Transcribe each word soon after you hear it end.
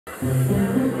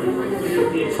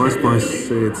Fried spiced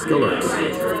scallops.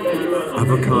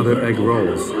 Avocado egg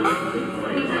rolls.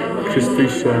 Crispy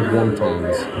shelled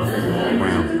wontons.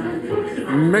 Wow.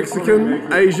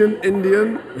 Mexican, Asian,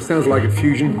 Indian. It sounds like a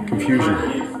fusion, confusion.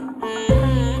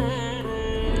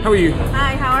 How are you?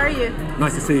 Hi, how are you?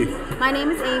 Nice to see you. My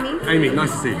name is Amy. Amy,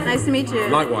 nice to see you. Nice to meet you.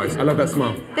 Likewise. I love that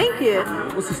smile. Thank you.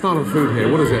 What's the style of food here?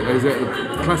 What is it? Is it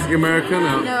a classic American?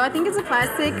 No, I think it's a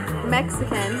classic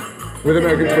Mexican. With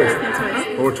American twist? American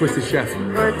twist. Or a twisted chef?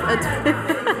 Or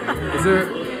Is there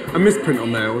a misprint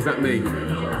on there, or was that me?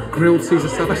 Grilled Caesar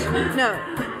salad? No.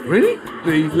 Really?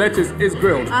 The lettuce is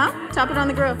grilled? Chop it on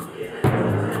the grill.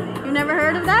 You never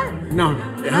heard of that? No,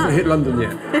 it hasn't hit London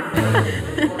yet.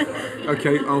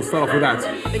 Okay, I'll start off with that.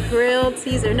 The grilled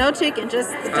Caesar. No chicken,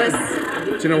 just...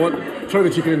 Do you know what? Throw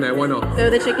the chicken in there, why not? Throw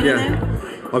the chicken in there?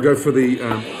 I'll go for the...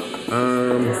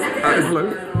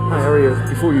 hello. Hi, how are you?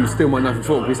 Before you steal my knife and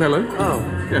fork, please say hello. Oh.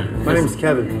 Yeah. My name's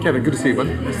Kevin. Kevin, good to see you, bud.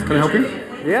 Can I help you?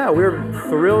 Yeah, we're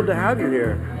thrilled to have you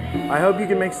here. I hope you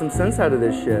can make some sense out of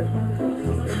this shit.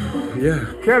 Yeah.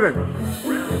 Kevin!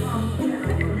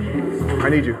 I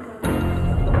need you.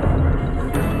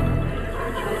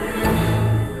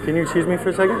 Can you excuse me for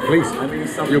a second? Please.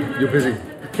 You're busy.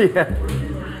 Yeah.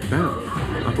 Damn.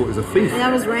 I thought it was a thief.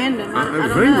 That was random. I don't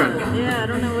very know. random. Yeah, I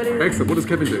don't know what he... Excellent. What does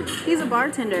Kevin do? He's a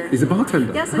bartender. He's a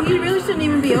bartender? Yeah, so he really shouldn't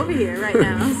even be over here right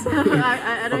now. So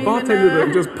I don't a bartender even know.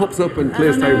 that just pops up and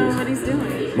clears I don't know tables. what he's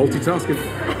doing.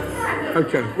 Multitasking.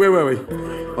 Okay, where were we?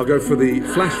 I'll go for the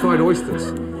flash fried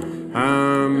oysters.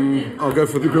 I'll go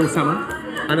for the grilled salmon.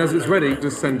 And as it's ready,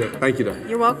 just send it. Thank you, though.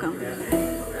 You're welcome.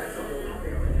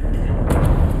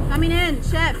 Coming in,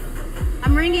 chef.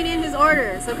 I'm ringing in his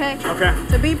orders, okay? Okay.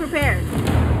 So be prepared.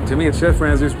 To me, Chef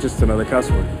Ramsay's just another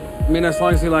customer. I mean, as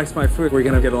long as he likes my food, we're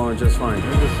gonna get along just fine.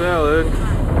 Here's the salad.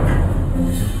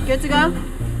 Good to go?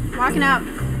 Walking out.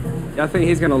 I think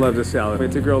he's gonna love this salad.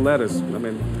 It's a grilled lettuce. I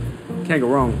mean, can't go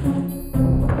wrong.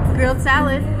 Grilled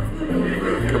salad.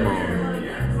 Come on.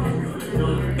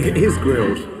 It is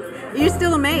grilled. You're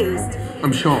still amazed.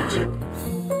 I'm shocked.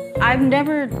 I've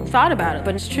never thought about it,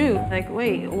 but it's true. Like,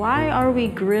 wait, why are we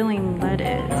grilling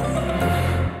lettuce?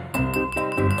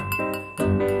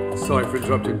 Sorry for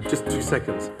interrupting, just 2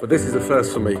 seconds. But this is a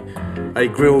first for me. A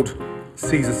grilled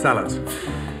Caesar salad.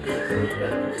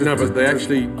 No, but they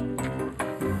actually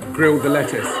grilled the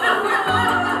lettuce.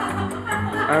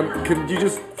 Could you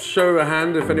just show a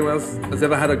hand if anyone else has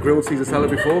ever had a grilled Caesar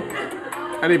salad before?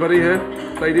 Anybody here,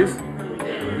 ladies?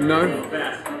 No?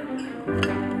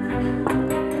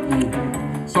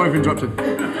 Sorry for interrupting.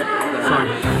 Sorry.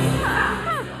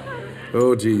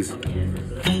 Oh, geez.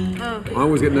 I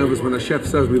always get nervous when a chef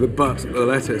serves me the butt of the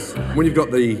lettuce. When you've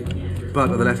got the butt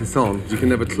of the lettuce on, you can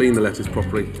never clean the lettuce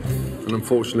properly. And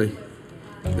unfortunately,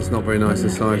 it's not very nice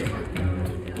inside.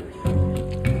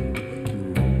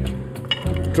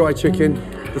 Dry chicken.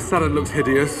 The salad looks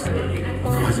hideous.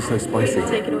 Why is it so spicy?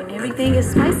 Take it away. Everything is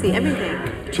spicy, everything.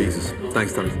 Jesus.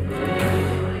 Thanks, Danny.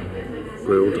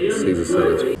 Grilled Caesar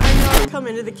salad. I know I've come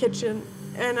into the kitchen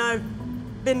and I've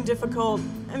been difficult.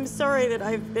 I'm sorry that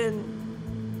I've been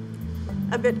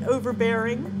a bit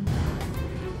overbearing.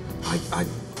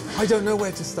 I don't know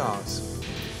where to start.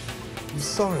 I'm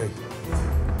sorry.